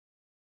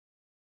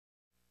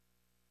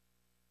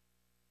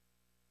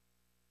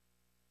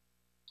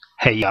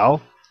Hey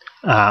y'all,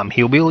 I'm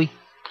Hillbilly.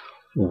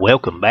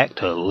 Welcome back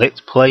to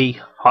Let's Play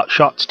Hot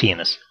Shots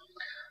Tennis.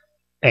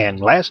 And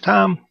last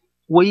time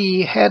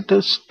we had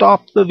to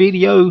stop the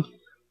video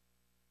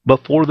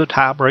before the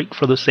tie break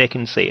for the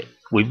second set.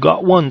 We've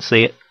got one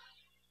set.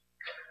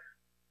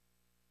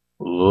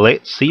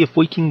 Let's see if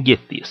we can get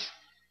this.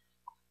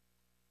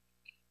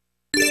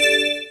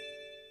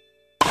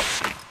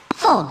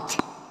 Fault.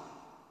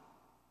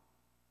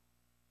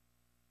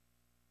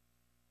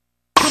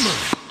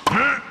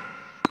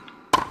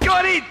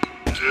 Got it!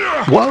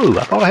 Whoa,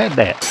 I thought I had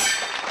that.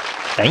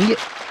 Dang it.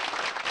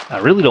 I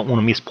really don't want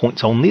to miss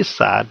points on this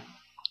side.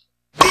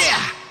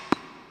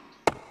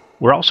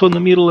 We're also in the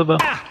middle of a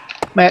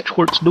match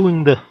where it's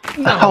doing the...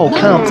 Oh,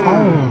 come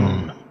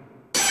on!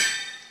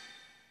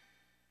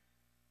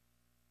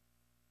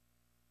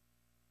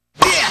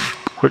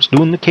 Where it's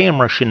doing the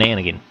camera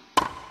shenanigan.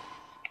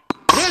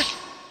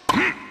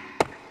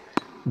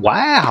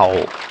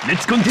 Wow!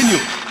 Let's continue.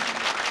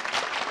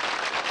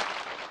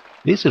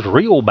 This is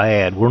real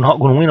bad. We're not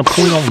going to win a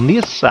point on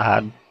this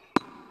side.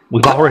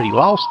 We've already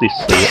lost this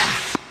set.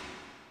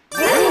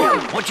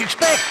 What you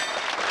expect?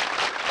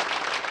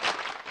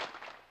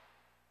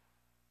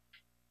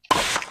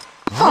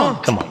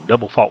 Come on,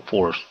 double fault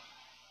for us.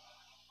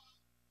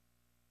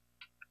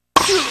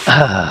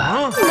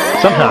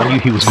 Somehow I knew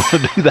he was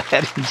going to do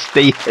that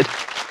instead.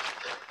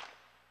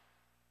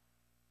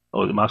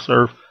 Oh, is it my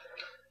serve?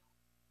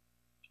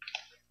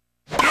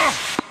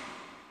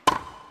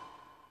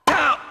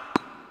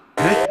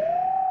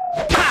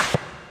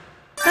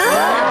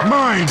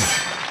 Mine.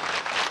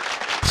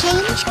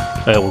 Change.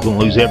 Well, we're going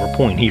to lose every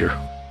point here.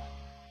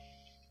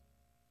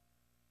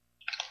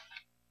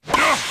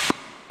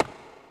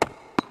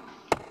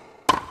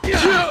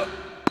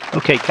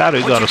 Okay, Kato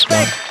got us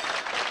one.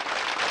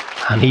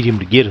 I need him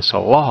to get us a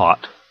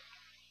lot.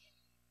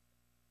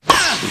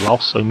 We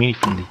lost so many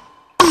from the...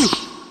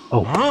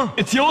 Oh.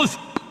 It's yours.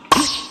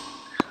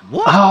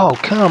 What? Oh,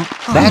 come.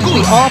 That's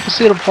the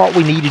opposite of what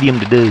we needed him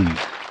to do.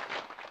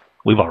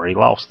 We've already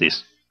lost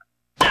this.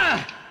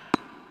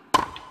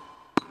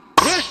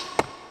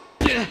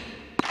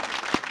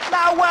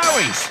 No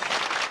worries.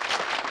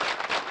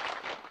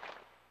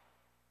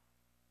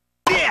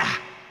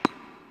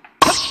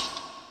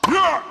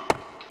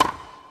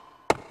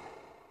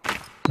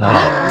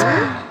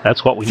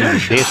 That's what we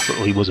needed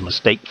desperately, was a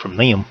mistake from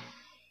them.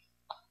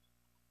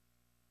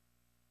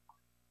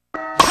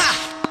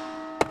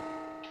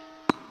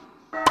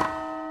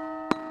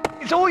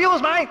 It's all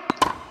yours, mate.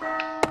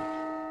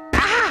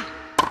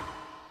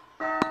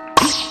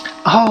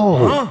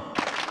 Oh!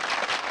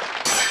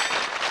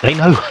 They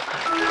know...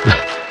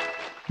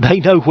 They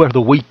know where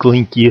the weak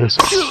link is.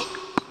 Got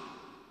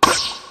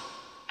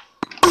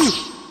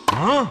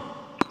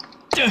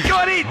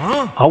it.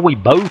 Oh, we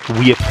both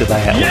whipped to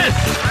that. Yes.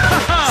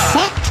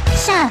 Set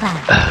server.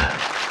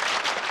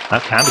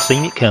 I've kind of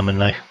seen it coming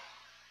though.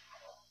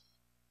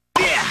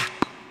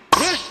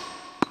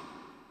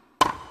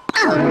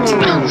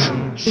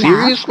 Out.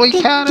 Seriously,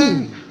 Love Kato?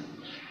 15.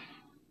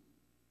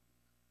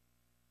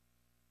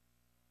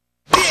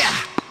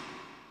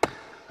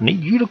 I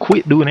need you to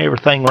quit doing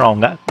everything wrong.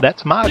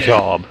 That's my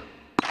job.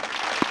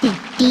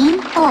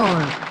 15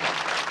 all.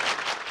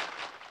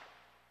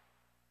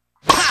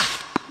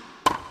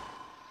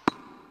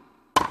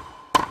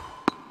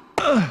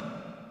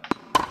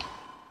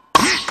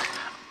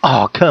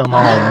 Oh, come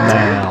on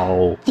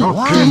now.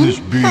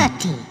 30.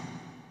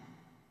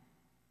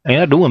 Ain't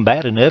I doing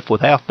bad enough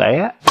without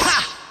that?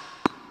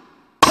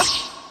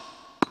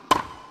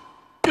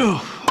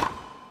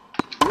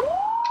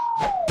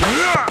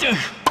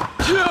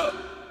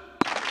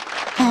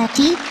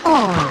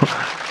 All.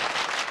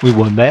 We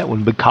won that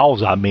one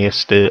because I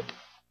messed up.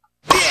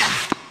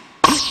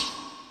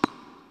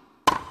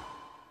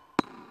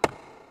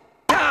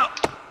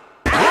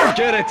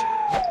 Get it.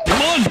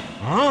 Come on.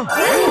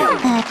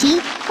 30,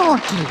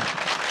 40.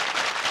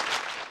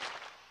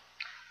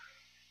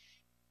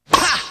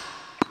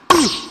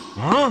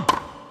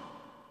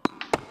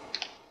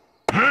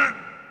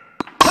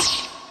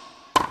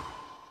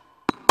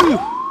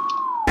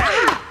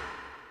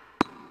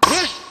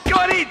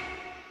 Got it.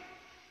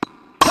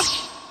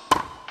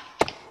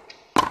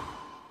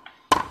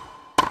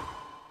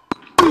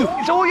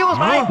 It's all yours,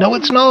 mate. No,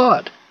 it's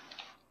not.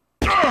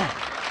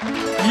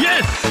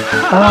 Yes.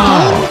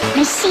 Oh,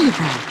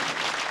 Receiver.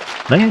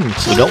 man,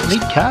 we don't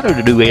need Kato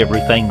to do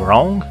everything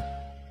wrong.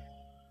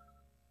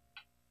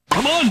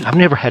 Come on. I've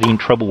never had any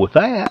trouble with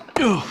that.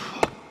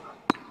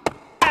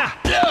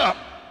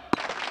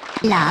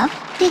 Love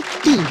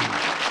 15.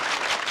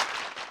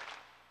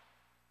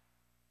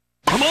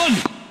 Come on.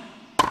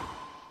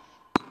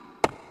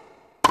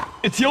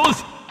 It's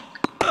yours.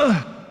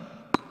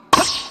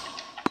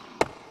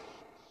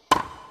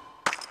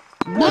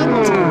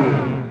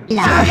 Net.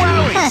 Love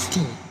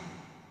 30.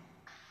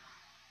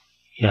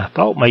 Yeah, I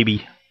thought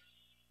maybe...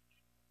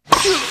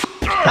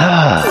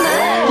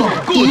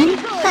 15,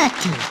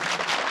 30.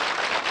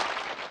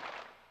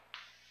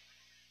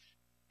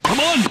 Come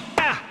on.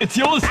 It's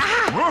yours.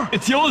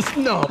 It's yours.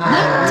 No.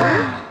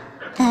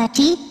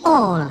 30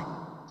 all.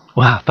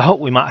 Well, I thought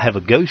we might have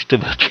a ghost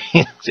of a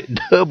chance at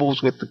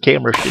doubles with the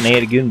camera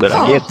shenanigan, but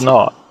I guess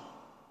not.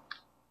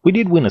 We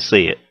did win a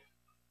set.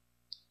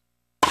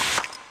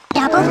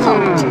 Double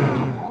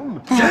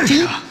fault.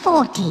 30,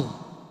 40.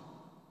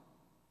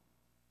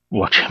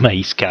 Watch him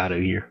ace Kato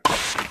here.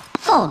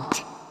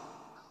 Fault.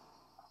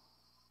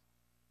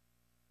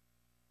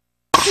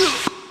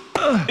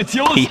 It's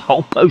yours. He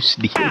almost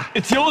did.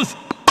 It's yours.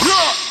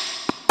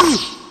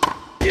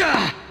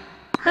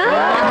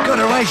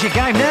 Gotta raise your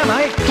game now,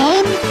 mate.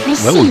 Game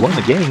receiver. Well, we won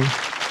the game.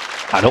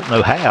 I don't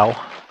know how.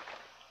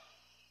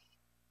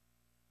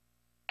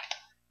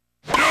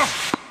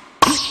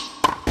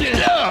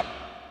 Yeah.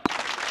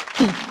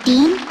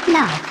 15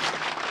 love.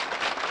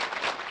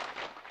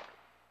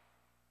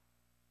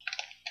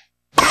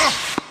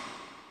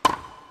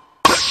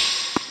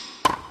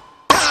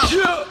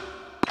 Yeah.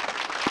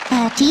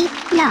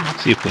 30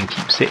 love. See if we can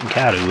keep setting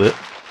Kato up.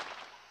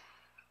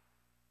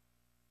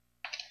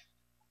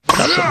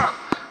 Got some.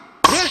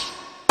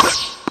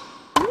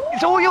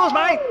 It's all yours,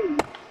 mate.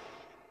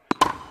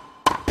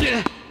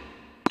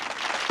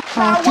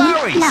 40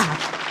 worries. love.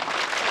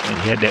 And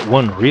he had that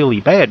one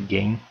really bad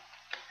game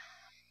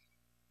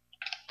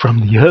from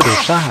the other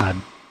side.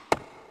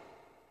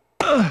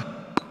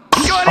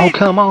 Got Oh, it.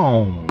 come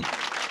on.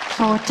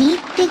 40 You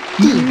 15.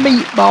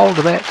 meatball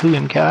to that to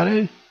him,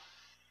 Kato.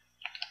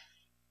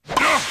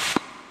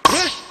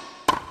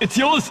 It's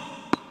yours.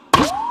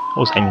 I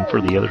was aiming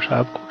for the other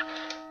side, of course.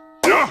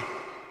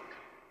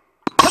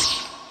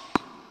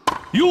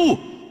 You.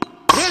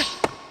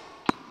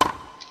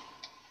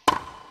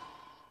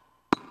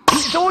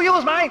 It's all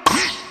yours, mate.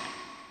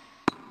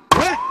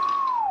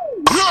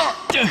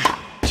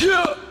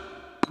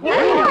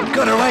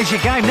 Gotta raise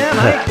your game now,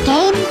 mate.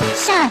 Game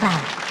server.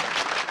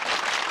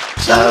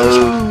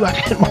 No,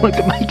 I didn't want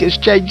to make us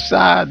change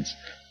sides.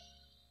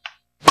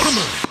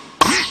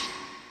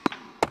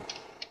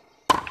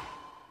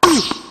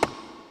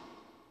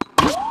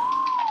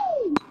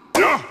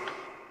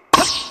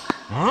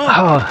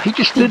 Oh, he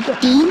just stood there.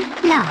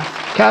 15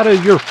 love. Kato,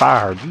 you're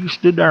fired. You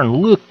stood there and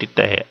looked at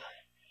that.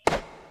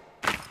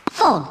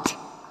 Fault.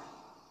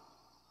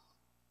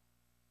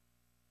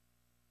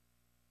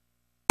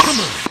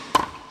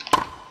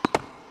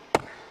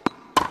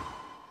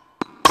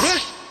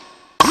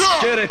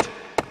 Get it.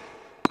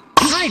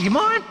 Hey, do you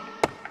mind?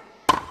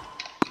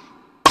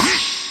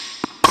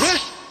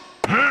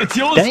 It's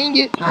yours. Dang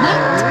it. 30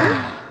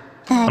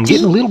 I'm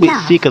getting a little bit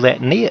love. sick of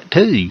that net,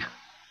 too.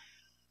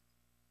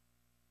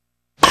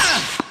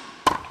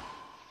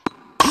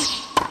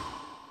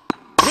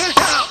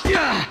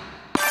 Yeah.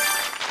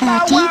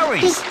 30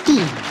 worries.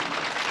 15.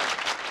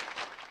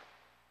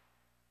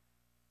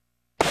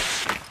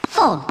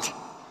 Fault.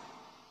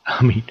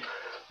 I mean,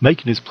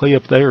 making his play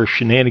up there is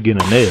shenanigan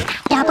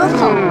enough. Double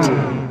fault.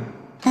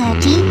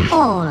 30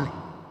 all.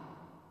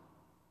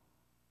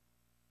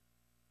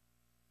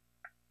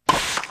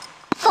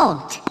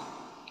 Fault.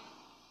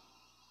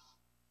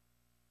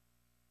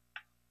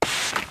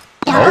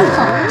 Double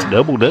fault.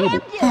 Double, double.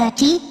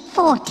 30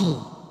 40.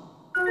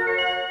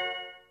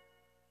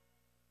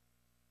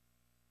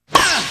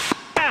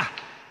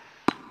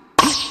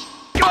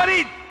 Got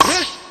it.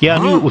 Yeah, I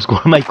knew it was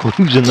going to make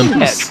losing the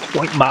match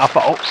quite my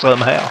fault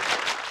somehow.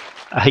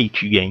 I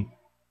hate you, game.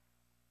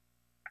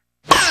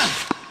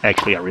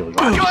 Actually, I really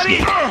like Got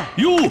this it. game.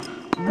 You.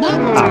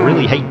 I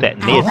really hate that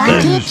net, though.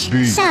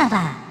 Advantage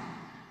server.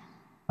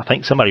 I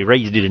think somebody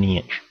raised it an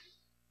inch.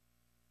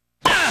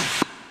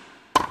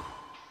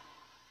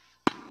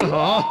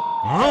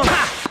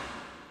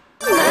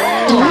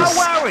 Deuce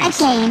worries.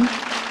 again.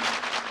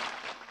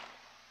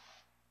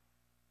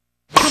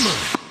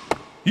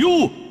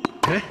 You.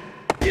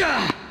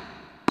 Yeah.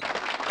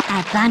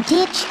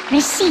 Advantage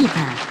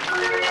receiver.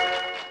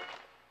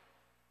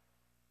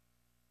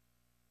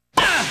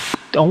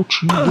 Don't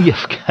you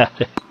whiff,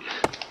 Kato.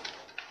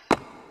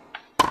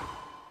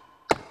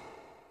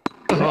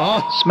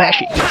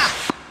 Smash it.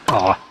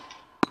 Aw.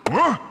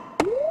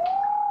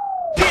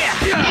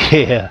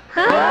 Yeah.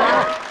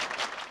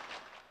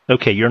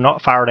 Okay, you're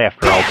not fired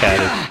after all,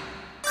 Kato.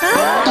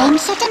 Game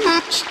set and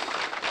match.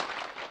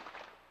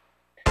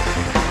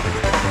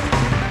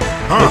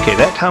 Okay,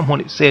 that time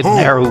when it said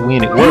narrow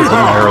win, it was a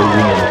narrow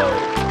win.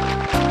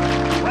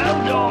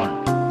 Well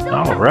done.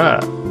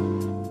 Alright.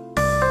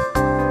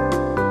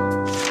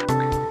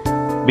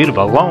 Bit of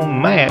a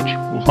long match.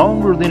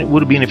 Longer than it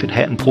would have been if it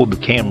hadn't pulled the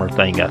camera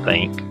thing, I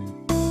think.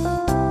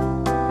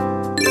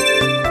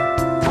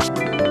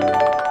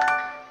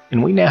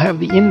 And we now have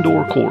the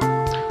indoor court.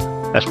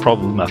 That's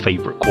probably my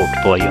favorite court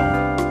to play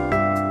on.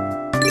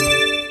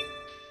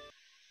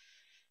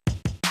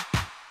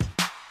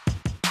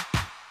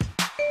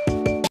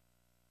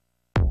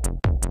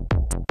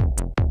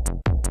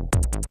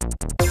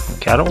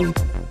 I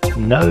don't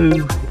know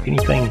if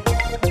anything.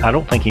 I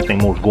don't think anything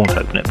more is going to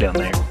open up down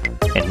there,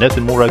 and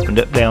nothing more opened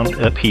up down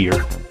up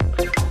here.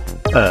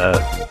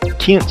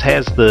 Kent's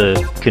has the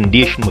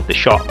condition with the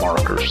shot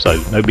markers,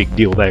 so no big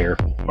deal there.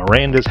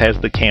 Miranda's has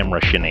the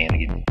camera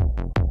shenanigan.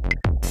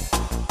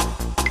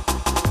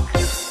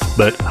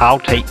 but I'll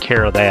take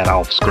care of that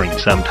off screen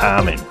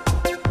sometime, and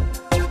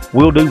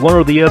we'll do one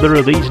or the other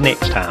of these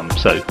next time.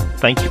 So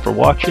thank you for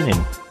watching,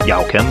 and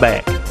y'all come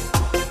back.